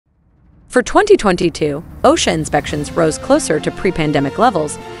For 2022, OSHA inspections rose closer to pre-pandemic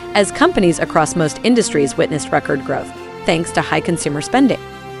levels as companies across most industries witnessed record growth, thanks to high consumer spending.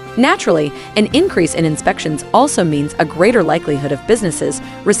 Naturally, an increase in inspections also means a greater likelihood of businesses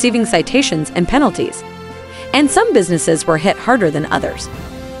receiving citations and penalties. And some businesses were hit harder than others.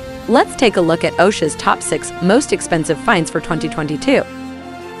 Let's take a look at OSHA's top 6 most expensive fines for 2022.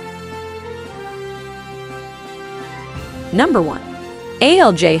 Number 1.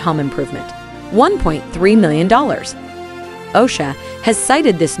 ALJ Home Improvement, $1.3 million. OSHA has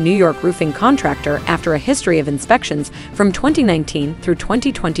cited this New York roofing contractor after a history of inspections from 2019 through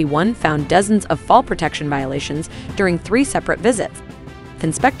 2021 found dozens of fall protection violations during 3 separate visits.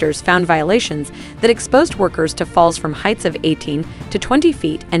 Inspectors found violations that exposed workers to falls from heights of 18 to 20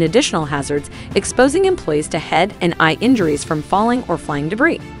 feet and additional hazards, exposing employees to head and eye injuries from falling or flying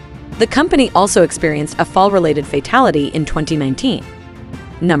debris. The company also experienced a fall-related fatality in 2019.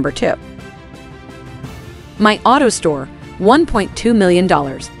 Number 2. My Auto Store, $1.2 million.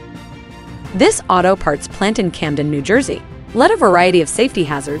 This auto parts plant in Camden, New Jersey, let a variety of safety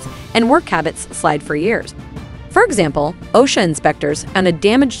hazards and work habits slide for years. For example, OSHA inspectors found a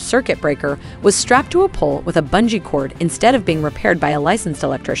damaged circuit breaker was strapped to a pole with a bungee cord instead of being repaired by a licensed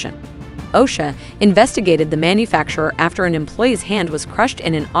electrician. OSHA investigated the manufacturer after an employee's hand was crushed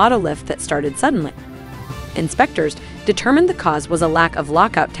in an auto lift that started suddenly. Inspectors determined the cause was a lack of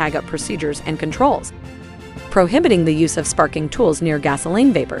lockout-tagout procedures and controls, prohibiting the use of sparking tools near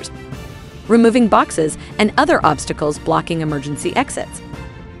gasoline vapors, removing boxes and other obstacles blocking emergency exits,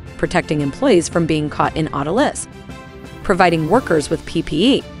 protecting employees from being caught in auto lifts, providing workers with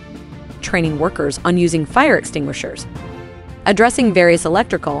PPE, training workers on using fire extinguishers, addressing various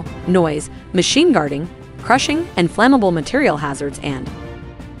electrical, noise, machine guarding, crushing, and flammable material hazards, and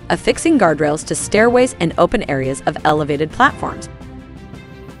affixing guardrails to stairways and open areas of elevated platforms.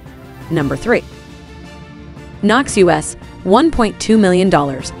 Number 3. Knox US, $1.2 million.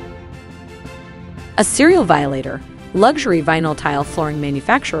 A serial violator, luxury vinyl tile flooring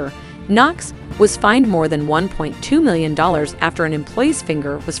manufacturer, Knox was fined more than $1.2 million after an employee's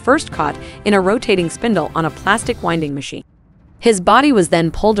finger was first caught in a rotating spindle on a plastic winding machine. His body was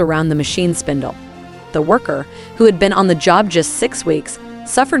then pulled around the machine spindle. The worker, who had been on the job just 6 weeks,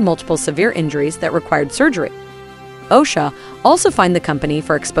 suffered multiple severe injuries that required surgery. OSHA also fined the company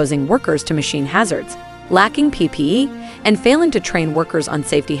for exposing workers to machine hazards, lacking PPE, and failing to train workers on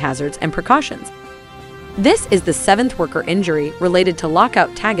safety hazards and precautions. This is the 7th worker injury related to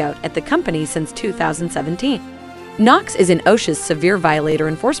lockout-tagout at the company since 2017. Knox is in OSHA's Severe Violator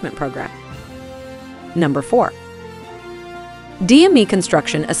Enforcement Program. Number 4. DME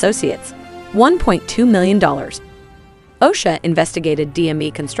Construction Associates, $1.2 million. OSHA investigated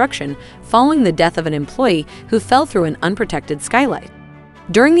DME Construction following the death of an employee who fell through an unprotected skylight.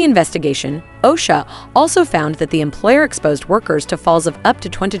 During the investigation, OSHA also found that the employer exposed workers to falls of up to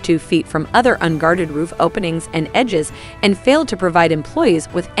 22 feet from other unguarded roof openings and edges and failed to provide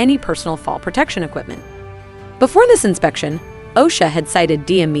employees with any personal fall protection equipment. Before this inspection, OSHA had cited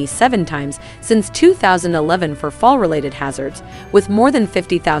DME 7 times since 2011 for fall-related hazards, with more than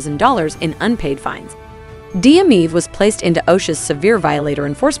 $50,000 in unpaid fines. DME was placed into OSHA's Severe Violator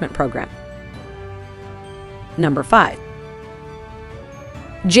Enforcement Program. Number 5.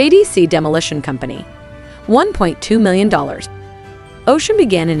 JDC Demolition Company, $1.2 million. OSHA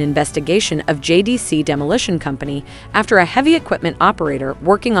began an investigation of JDC Demolition Company after a heavy equipment operator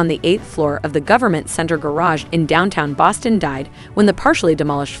working on the 8th floor of the Government Center garage in downtown Boston died when the partially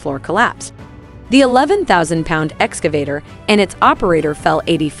demolished floor collapsed. The 11,000-pound excavator and its operator fell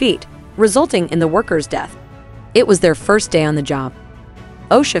 80 feet, resulting in the worker's death. It was their first day on the job.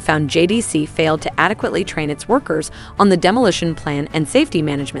 OSHA found JDC failed to adequately train its workers on the demolition plan and safety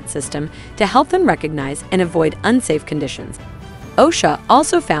management system to help them recognize and avoid unsafe conditions. OSHA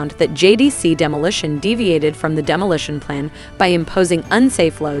also found that JDC Demolition deviated from the demolition plan by imposing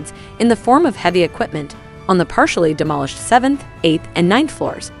unsafe loads in the form of heavy equipment on the partially demolished 7th, 8th, and 9th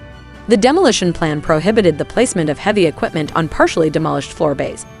floors. The demolition plan prohibited the placement of heavy equipment on partially demolished floor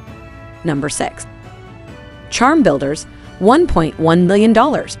bays. Number 6. Charm Builders, $1.1 million.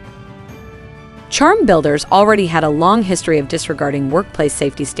 Charm Builders already had a long history of disregarding workplace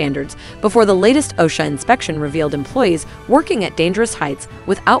safety standards before the latest OSHA inspection revealed employees working at dangerous heights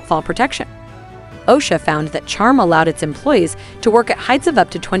without fall protection. OSHA found that Charm allowed its employees to work at heights of up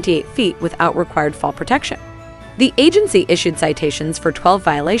to 28 feet without required fall protection. The agency issued citations for 12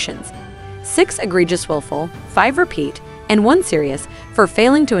 violations, 6 egregious willful, 5 repeat, and 1 serious for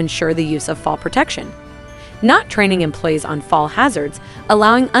failing to ensure the use of fall protection, not training employees on fall hazards,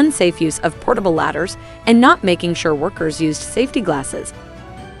 allowing unsafe use of portable ladders, and not making sure workers used safety glasses.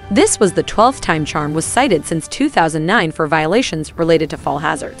 This was the 12th time Charm was cited since 2009 for violations related to fall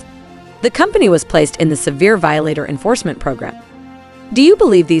hazards. The company was placed in the Severe Violator Enforcement Program. Do you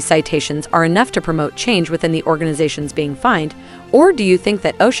believe these citations are enough to promote change within the organizations being fined, or do you think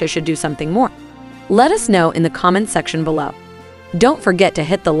that OSHA should do something more? Let us know in the comments section below. Don't forget to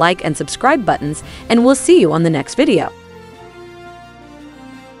hit the like and subscribe buttons, and we'll see you on the next video.